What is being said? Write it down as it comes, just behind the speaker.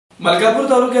मलकापूर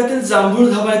तालुक्यातील जांभूळ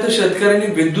धाबा येथे शेतकऱ्यांनी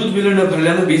विद्युत बिल न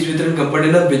भरल्याने वीज वितरण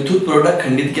कंपनीने विद्युत पुरवठा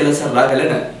खंडित केल्याचा राग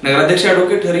आल्याने नगराध्यक्ष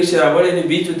ॲडव्होकेट हरीश रावळ यांनी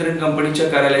वीज वितरण कंपनीच्या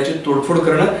कार्यालयाची तोडफोड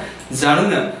करणं,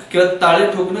 जाणणं किंवा ताळे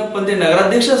ठोकणं, पण ते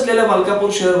नगराध्यक्ष असलेल्या मलकापूर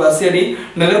शहरवासियांनी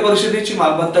नगर परिषदेची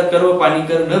मालमत्ता कर व पाणी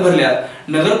कर न भरल्या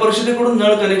नगर परिषदेकडून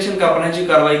नळ कनेक्शन कापण्याची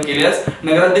कारवाई केल्यास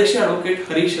नगराध्यक्ष ॲडव्होकेट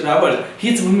हरीश रावळ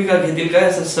हीच भूमिका घेतील काय,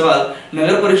 असा सवाल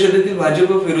नगर परिषदेतील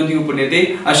भाजप विरोधी उपनेते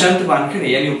अशांत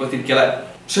वानखेडे यांनी उपस्थित केला.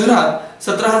 शहरात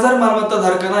 17,000 मालमत्ता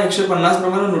धारकांना 150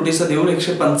 प्रमाणे नोटीस देऊन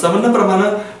 155 प्रमाणे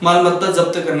मालमत्ता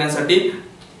जप्त करण्यासाठी,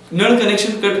 नळ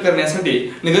कनेक्शन कट करण्यासाठी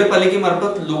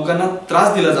नगरपालिकेमार्फत लोकांना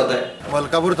त्रास दिला जात आहे.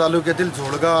 मलकापूर तालुक्यातील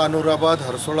झोडगाव, अनुराबाद,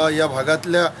 हरसोळा या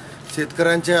भागातल्या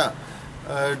शेतकऱ्यांच्या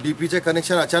डीपीचे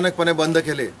कनेक्शन अचानकपणे बंद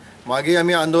केले. मागे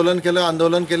आम्ही आंदोलन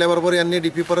केल्याबरोबर यांनी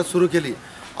डीपी परत सुरू केली.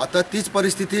 आता तीच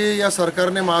परिस्थिती या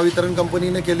सरकारने महावितरण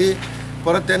कंपनीने केली.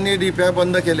 परत त्यांनी डीपी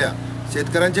बंद केल्या.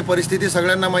 शेतकऱ्यांची परिस्थिती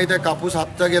सगळ्यांना माहीत आहे. कापूस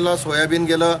हापता गेला, सोयाबीन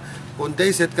गेलं.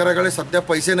 कोणत्याही शेतकऱ्याकडे सध्या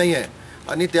पैसे नाही आहे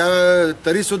आणि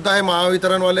तरीसुद्धा हे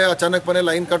महावितरणवाले अचानकपणे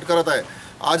लाईन कट करत आहे.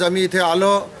 आज आम्ही इथे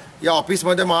आलो या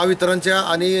ऑफिसमध्ये महावितरणच्या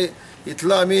आणि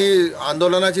इथलं आम्ही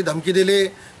आंदोलनाची धमकी दिली.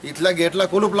 इथल्या गेटला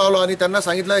कुलूप लावलो आणि त्यांना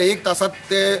सांगितलं 1 तासात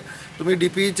ते तुम्ही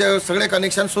डीपीचे सगळे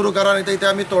कनेक्शन सुरू करा, नाही तर इथे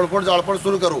आम्ही तोडफोड जाळपोळ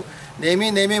सुरू करू.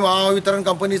 नेहमी महावितरण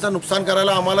कंपनीचं नुकसान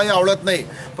करायला आम्हालाही आवडत नाही,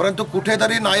 परंतु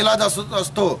कुठेतरी नाईलाज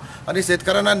असतो आणि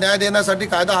शेतकऱ्यांना न्याय देण्यासाठी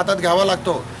कायदा हातात घ्यावा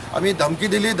लागतो. आम्ही धमकी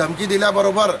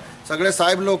दिल्याबरोबर सगळे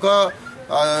साहेब लोक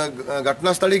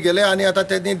घटनास्थळी गेले आणि आता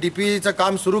त्यांनी डीपीचं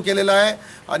काम सुरू केलेलं आहे.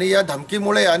 आणि या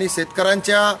धमकीमुळे आणि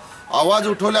शेतकऱ्यांच्या आवाज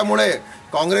उठवल्यामुळे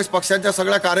काँग्रेस पक्षाच्या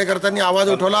सगळ्या कार्यकर्त्यांनी आवाज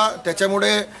उठवला,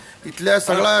 त्याच्यामुळे इथल्या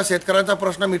सगळ्या शेतकऱ्यांचा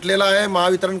प्रश्न मिटलेला आहे.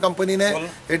 महावितरण कंपनीने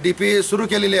हे डीपी सुरू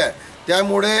केलेली आहे,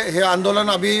 त्यामुळे हे आंदोलन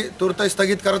आम्ही तूर्त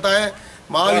स्थगित करत आहे.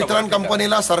 महावितरण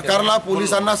कंपनीला, सरकारला,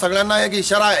 पोलिसांना सगळ्यांना एक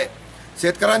इशारा आहे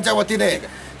शेतकऱ्यांच्या वतीने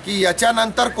की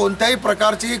याच्यानंतर कोणत्याही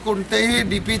प्रकारची कोणतेही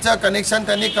डीपीचं कनेक्शन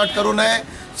त्यांनी कट करू नये,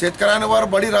 शेतकऱ्यांवर,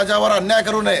 बळीराजावर अन्याय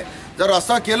करू नये. जर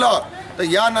असं केलं तर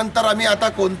यानंतर आम्ही आता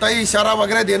कोणताही इशारा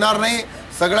वगैरे देणार नाही.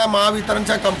 सगळ्या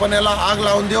महावितरणच्या कंपन्याला आग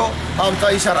लावून देऊ, हा आमचा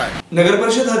इशारा आहे. नगर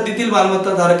परिषद हद्दीतील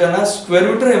मालमत्ता धारकांना स्क्वेअर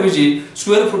मीटर ऐवजी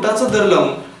स्क्वेअर फुटाचा दर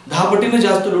लावून 10 पटीने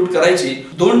जास्त लूट करायची,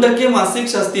 2% मासिक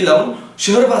शास्ती लावून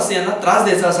शहरवासियांना त्रास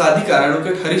द्यायचा असा अधिकार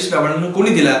ॲडव्होकेट हरीश रावळांना कोणी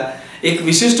दिला? एक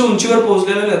विशिष्ट उंचीवर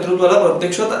पोहोचलेल्या नेतृत्वाला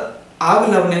प्रत्यक्षात आग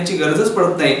लावण्याची गरजच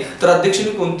पडत नाही, तर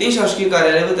अध्यक्षांनी कोणतेही शासकीय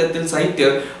कार्यालय व त्यातील साहित्य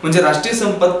म्हणजे राष्ट्रीय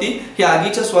संपत्ती ही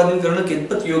आगीच्या स्वाधीन करणं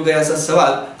कितपत योग्य आहे, असा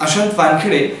सवाल अशांत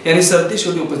वानखेडे यांनी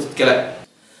सरतेशेवटी उपस्थित केलाय.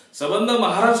 संबंध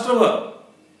महाराष्ट्रभर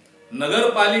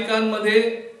नगरपालिकांमध्ये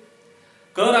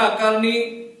कर आकारणी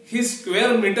ही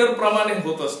स्क्वेअर मीटर प्रमाणे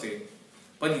होत असते,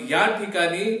 पण या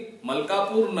ठिकाणी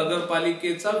मलकापूर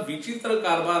नगरपालिकेचा विचित्र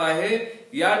कारभार आहे.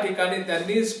 या ठिकाणी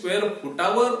त्यांनी स्क्वेअर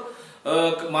फुटावर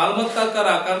मालमत्ता कर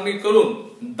आकारणी करून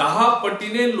 10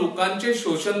 पटीने लोकांचे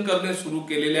शोषण करणे सुरू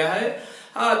केलेले आहे.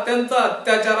 हा अत्यंत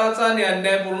अत्याचाराचा आणि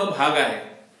अन्यायपूर्ण भाग आहे.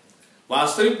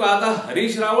 वास्तविक पाहता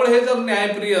हरीश रावळ हे जर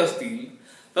न्यायप्रिय असतील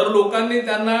तर लोकांनी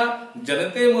त्यांना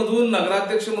जनतेमधून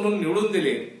नगराध्यक्ष म्हणून निवडून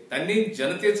दिले. त्यांनी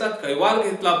जनतेचा कैवार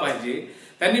घेतला पाहिजे.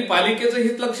 त्यांनी पालिकेचं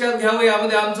हित लक्षात घ्यावं,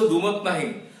 यामध्ये आमचं दुमत नाही,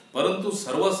 परंतु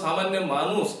सर्वसामान्य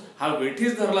माणूस हा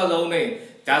वेठीस धरला जाऊ नये,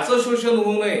 त्याचं शोषण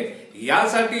होऊ नये,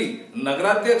 यासाठी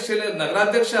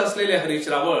नगराध्यक्ष असलेले हरीश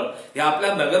रावळ हे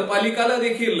आपल्या नगरपालिकाला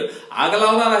देखील आग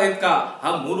लावणार आहेत का,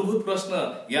 हा मूलभूत प्रश्न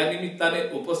या निमित्ताने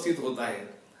उपस्थित होत आहे.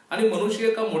 आणि मनुष्य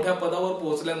एका मोठ्या पदावर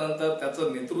पोहोचल्यानंतर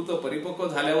त्याचं नेतृत्व परिपक्व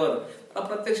झाल्यावर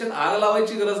प्रत्यक्षात आग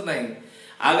लावायची गरज नाही.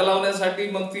 आग लावण्यासाठी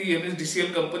मग ती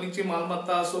MSDCL कंपनीची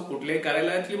मालमत्ता असो, कुठल्याही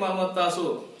कार्यालयातली मालमत्ता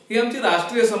असो, ही आमची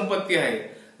राष्ट्रीय संपत्ती आहे.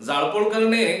 जाळपोळ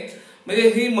करणे म्हणजे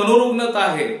ही मनोरुग्णता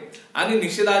आहे आणि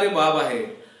निषेधार्ह बाब आहे.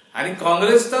 आणि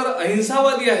काँग्रेस तर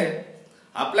अहिंसावादी आहे.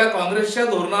 आपल्या काँग्रेसच्या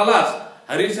धोरणालाच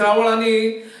हरीश रावळ आणि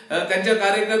त्यांच्या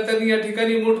कार्यकर्त्यांनी या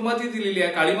ठिकाणी मोठमाती दिलेली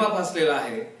आहे, काळीमा फासलेला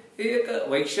आहे. हे एक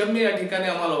वैषम्य या ठिकाणी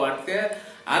आम्हाला वाटते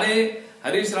आणि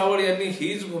हरीश रावळ यांनी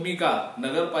हीच भूमिका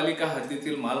नगरपालिका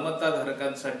हद्दीतील मालमत्ता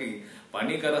धारकांसाठी,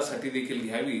 पाणी करासाठी देखील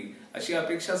घ्यावी, अशी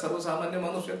अपेक्षा सर्वसामान्य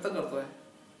माणूस व्यक्त करतोय.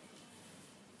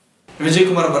 Vijay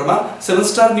Kumar Verma, 7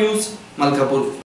 star news, Malkapur.